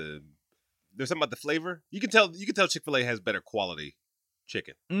 but there's something about the flavor. You can tell Chick-fil-A has better quality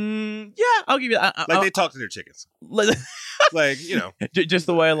chicken. Yeah, I'll give you that. They talk to their chickens. Just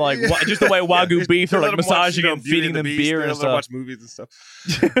the way Wagyu beef, or like massaging and feeding them beer and stuff. Watch movies and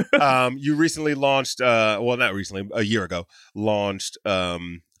stuff. You recently launched, not recently, a year ago, launched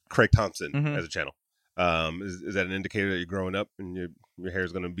Craig Thompson as a channel. Is that an indicator that you're growing up and your hair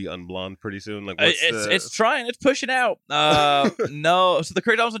is going to be unblonde pretty soon? Like, it's pushing out. No, so the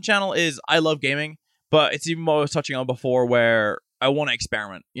Craig Thompson channel is, I love gaming, but it's even what I was touching on before, where I want to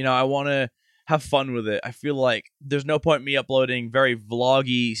experiment. I want to have fun with it. I feel like there's no point in me uploading very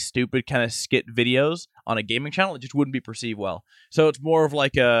vloggy, stupid kind of skit videos on a gaming channel. It just wouldn't be perceived well. So it's more of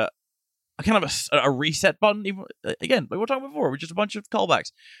like a kind of a reset button. Even again, like we were talking before, with just a bunch of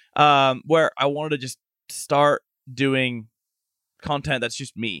callbacks, where I wanted to just start doing content that's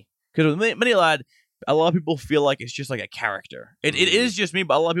just me. Because with Mini Lad, a lot of people feel like it's just like a character. It is just me,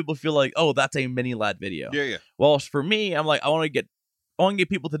 but a lot of people feel like, oh, that's a Mini Lad video. Yeah. Well, for me, I'm like, I want to get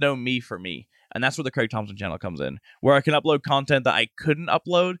people to know me for me. And that's where the Craig Thompson channel comes in, where I can upload content that I couldn't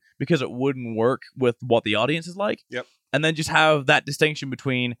upload because it wouldn't work with what the audience is like. Yep. And then just have that distinction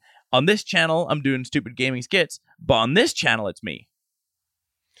between, on this channel, I'm doing stupid gaming skits, but on this channel, it's me.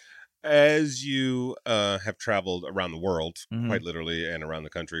 As you have traveled around the world, Mm-hmm. quite literally, and around the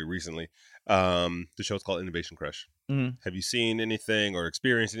country recently, the show's called Innovation Crush. Mm-hmm. Have you seen anything or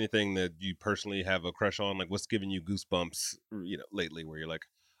experienced anything that you personally have a crush on? Like, what's giving you goosebumps, lately, where you're like,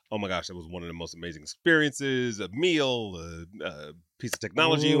 oh my gosh, that was one of the most amazing experiences, a meal, a piece of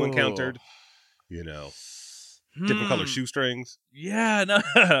technology you encountered, different color shoestrings. Yeah, no,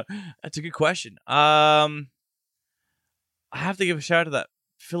 that's a good question. I have to give a shout out to that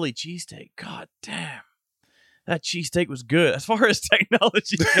Philly cheesesteak. God damn. That cheesesteak was good. As far as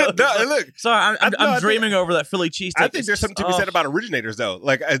technology goes. Look, sorry, I'm dreaming over that Philly cheesesteak. I think there's something to be said about originators, though.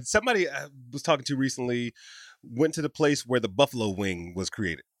 Like, somebody I was talking to recently went to the place where the buffalo wing was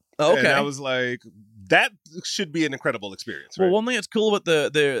created. Okay. And I was like, that should be an incredible experience, right? Well, one thing that's cool about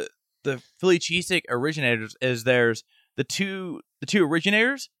the Philly cheesesteak originators is there's the two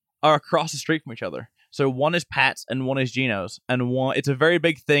originators are across the street from each other. So one is Pat's and one is Gino's, and it's a very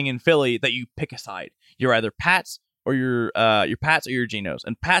big thing in Philly that you pick a side. You're either Pat's or your Pat's or your Gino's,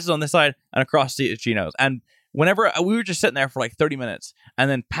 and Pat's is on this side, and across the street is Gino's. And whenever we were just sitting there for like 30 minutes, and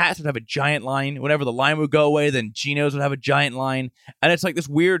then Pat's would have a giant line. Whenever the line would go away, then Gino's would have a giant line, and it's like this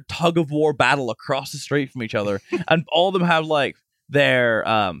weird tug of war battle across the street from each other, and all of them have like their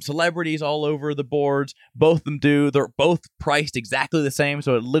celebrities all over the boards. Both of them do. They're both priced exactly the same,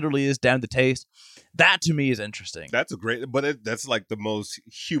 so it literally is down to taste. That to me is interesting. That's a great, but that's like the most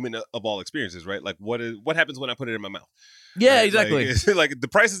human of all experiences, right? Like, what happens when I put it in my mouth? Yeah, right? exactly. Like the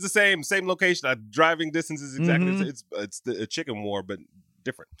price is the same location. Driving distance is exactly Mm-hmm. it's the chicken war, but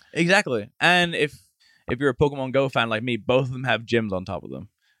different. Exactly. And if you're a Pokemon Go fan like me, both of them have gyms on top of them.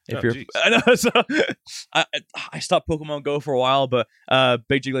 I know, so I stopped Pokemon Go for a while, but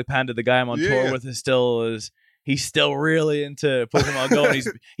Big Jiggly Panda, the guy I'm on tour with, he's still really into Pokemon Go, and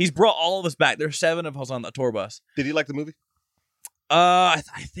he's brought all of us back. There's 7 of us on the tour bus. Did he like the movie? I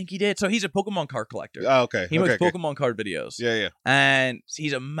think he did. So he's a Pokemon card collector. Oh, okay. He makes Pokemon card videos. Yeah. And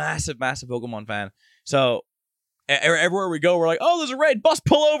he's a massive, massive Pokemon fan. So everywhere we go, we're like, oh, there's a raid. Bus,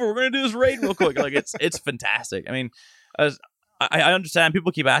 pull over. We're going to do this raid real quick. Like, it's fantastic. I mean, I understand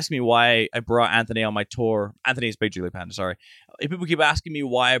people keep asking me why I brought Anthony on my tour. Anthony's Big Jiggly Panda, sorry. People keep asking me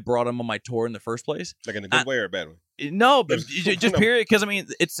why I brought him on my tour in the first place. Like in a good way or a bad way? No, but just period. Because I mean,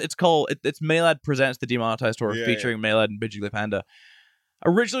 it's called Maylad Presents the Demonetized Tour, featuring Maylad and Big Jiggly Panda.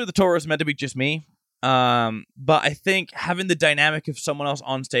 Originally, the tour was meant to be just me. But I think having the dynamic of someone else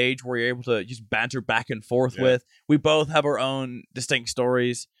on stage where you're able to just banter back and forth with, we both have our own distinct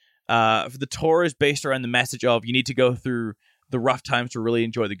stories. The tour is based around the message of you need to go through the rough times to really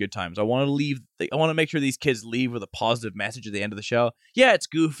enjoy the good times. I want to make sure these kids leave with a positive message at the end of the show. Yeah, it's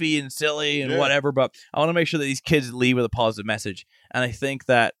goofy and silly and whatever, but I want to make sure that these kids leave with a positive message. And I think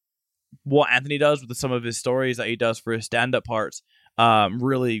that what Anthony does with some of his stories that he does for his stand-up parts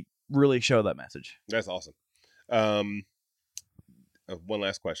really, really show that message. That's awesome. One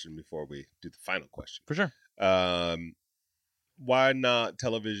last question before we do the final question. For sure. Why not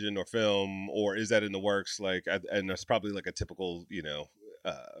television or film, or is that in the works? Like, and there's probably like a typical,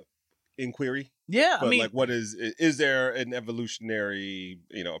 inquiry. Yeah, but I mean, like, what is there an evolutionary,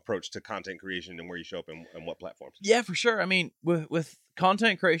 approach to content creation and where you show up and what platforms? Yeah, for sure. I mean, with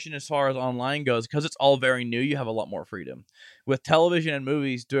content creation as far as online goes, because it's all very new, you have a lot more freedom. With television and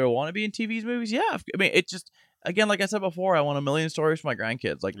movies, do I want to be in TV's movies? Yeah, I mean, it just, again, like I said before, I want a million stories for my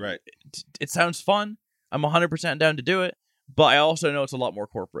grandkids. Like, right. It sounds fun. I'm 100% down to do it. But I also know it's a lot more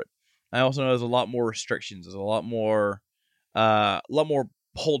corporate. I also know there's a lot more restrictions. There's a lot more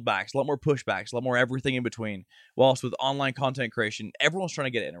holdbacks, a lot more pushbacks, a lot more everything in between. Whilst with online content creation, everyone's trying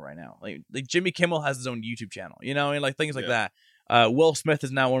to get in it right now. Like Jimmy Kimmel has his own YouTube channel, and like things like that. Will Smith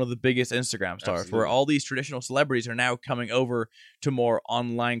is now one of the biggest Instagram stars, Absolutely. where all these traditional celebrities are now coming over to more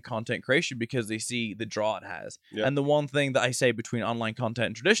online content creation because they see the draw it has. Yep. And the one thing that I say between online content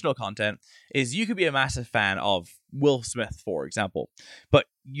and traditional content is you could be a massive fan of Will Smith, for example, but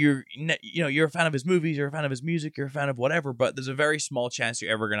you're a fan of his movies, you're a fan of his music, you're a fan of whatever, but there's a very small chance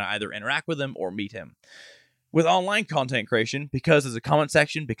you're ever going to either interact with him or meet him. With online content creation, because there's a comment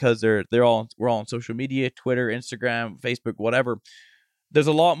section, because we're all on social media, Twitter, Instagram, Facebook, whatever, there's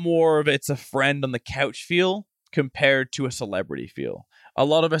a lot more of it's a friend on the couch feel compared to a celebrity feel. A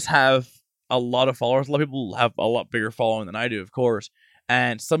lot of us have a lot of followers. A lot of people have a lot bigger following than I do, of course.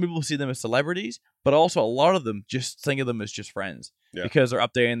 And some people see them as celebrities, but also a lot of them just think of them as just friends because they're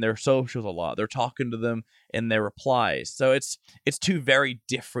updating their socials a lot. They're talking to them in their replies. So it's two very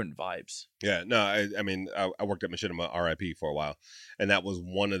different vibes. Yeah, no, I mean, I worked at Machinima RIP for a while, and that was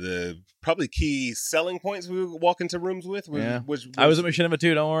one of the probably key selling points we would walk into rooms with. Was I was at Machinima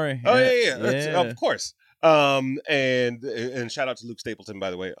too, don't worry. Oh, yeah. Of course. And shout out to Luke Stapleton,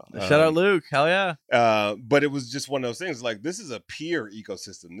 by the way. Shout out Luke, hell yeah. But it was just one of those things, like, this is a peer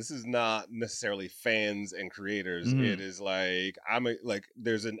ecosystem. This is not necessarily fans and creators. Mm-hmm. It is like,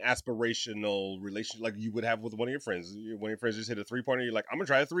 there's an aspirational relation like you would have with one of your friends. One of your friends just hit a 3-pointer, you're like, I'm gonna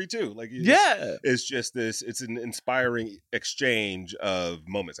try a 3 too. Like, it's just this, it's an inspiring exchange of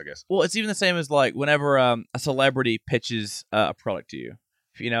moments, I guess. Well, it's even the same as like whenever a celebrity pitches a product to you.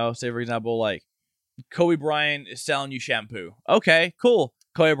 Say for example, like Kobe Bryant is selling you shampoo. Okay, cool.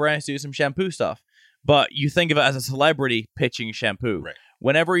 Kobe Bryant's doing some shampoo stuff. But you think of it as a celebrity pitching shampoo. Right.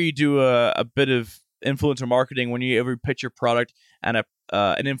 Whenever you do a bit of influencer marketing, when you ever pitch your product and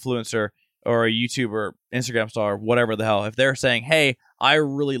an influencer or a YouTuber, Instagram star, whatever the hell, if they're saying, hey, I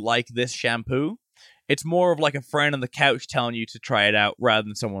really like this shampoo, it's more of like a friend on the couch telling you to try it out rather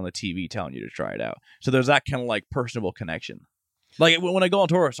than someone on the TV telling you to try it out. So there's that kind of like personable connection. Like when I go on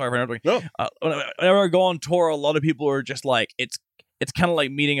tour, whenever I go on tour, a lot of people are just like, it's kind of like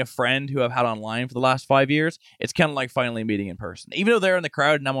meeting a friend who I've had online for the last 5 years. It's kind of like finally meeting in person. Even though they're in the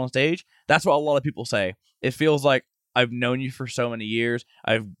crowd and I'm on stage, that's what a lot of people say. It feels like I've known you for so many years.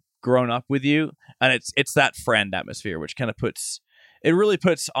 I've grown up with you. And it's that friend atmosphere, which kind of really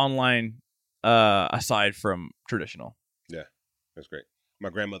puts online aside from traditional. Yeah, that's great. My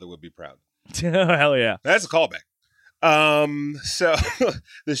grandmother would be proud. Hell yeah. That's a callback. So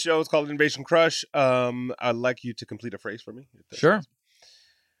the show is called Innovation Crush. I'd like you to complete a phrase for me. Sure.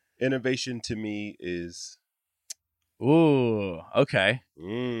 Innovation to me is. Ooh, okay.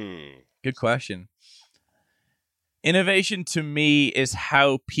 Good question. Innovation to me is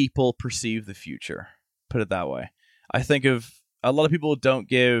how people perceive the future. Put it that way. I think a lot of people don't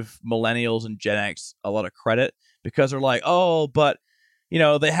give millennials and Gen X a lot of credit because they're like, oh, but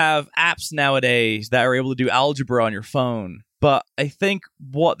they have apps nowadays that are able to do algebra on your phone. But I think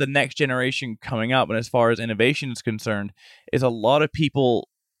what the next generation coming up, and as far as innovation is concerned, is a lot of people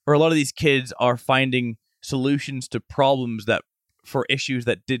or a lot of these kids are finding solutions to problems for issues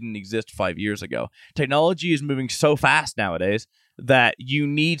that didn't exist 5 years ago. Technology is moving so fast nowadays that you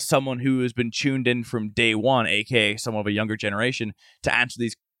need someone who has been tuned in from day one, aka some of a younger generation, to answer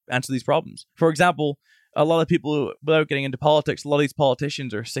these problems. For example, a lot of people, without getting into politics, a lot of these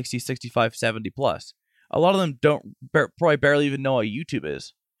politicians are 60, 65, 70 plus. A lot of them probably barely even know what YouTube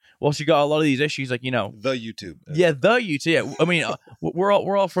is. Well, so you got a lot of these issues like, the YouTube. Yeah, the YouTube. Yeah. I mean, we're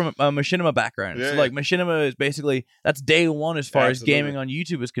all from a machinima background. Yeah, so like machinima is basically, that's day one as far as gaming on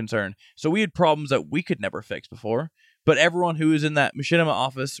YouTube is concerned. So we had problems that we could never fix before. But everyone who is in that machinima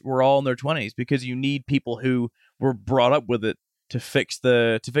office were all in their 20s because you need people who were brought up with it to fix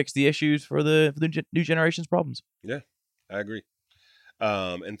the issues for the new generation's problems. Yeah, I agree.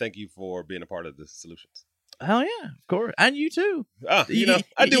 And thank you for being a part of the solutions. Hell yeah, of course. And you too. I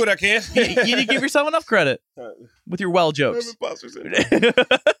do what I can. You didn't give yourself enough credit with your well jokes.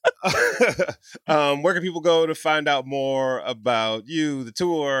 Where can people go to find out more about you, the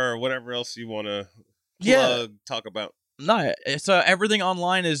tour, or whatever else you want to plug, talk about? No, so everything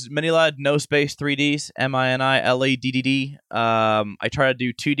online is Minilad, no space, 3Ds, MINILADDD. I try to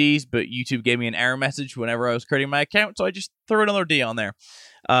do 2Ds, but YouTube gave me an error message whenever I was creating my account, so I just threw another D on there.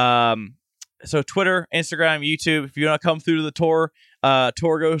 So Twitter, Instagram, YouTube. If you want to come through to the tour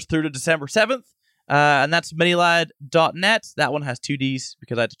goes through to December 7th, and that's minilad.net. That one has 2Ds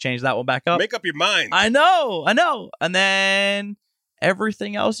because I had to change that one back up. Make up your mind. I know. And then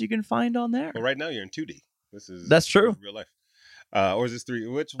everything else you can find on there. Well, right now you're in 2D. That's true. Real life. Or is this 3?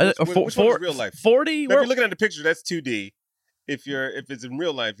 Which one is real life? 40. Now, if you're looking at the picture, that's 2D. If it's in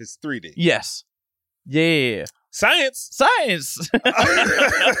real life, it's 3D. Yes. Yeah. Science.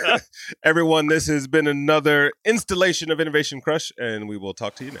 Everyone, this has been another installation of Innovation Crush, and we will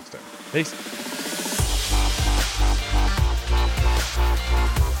talk to you next time. Peace.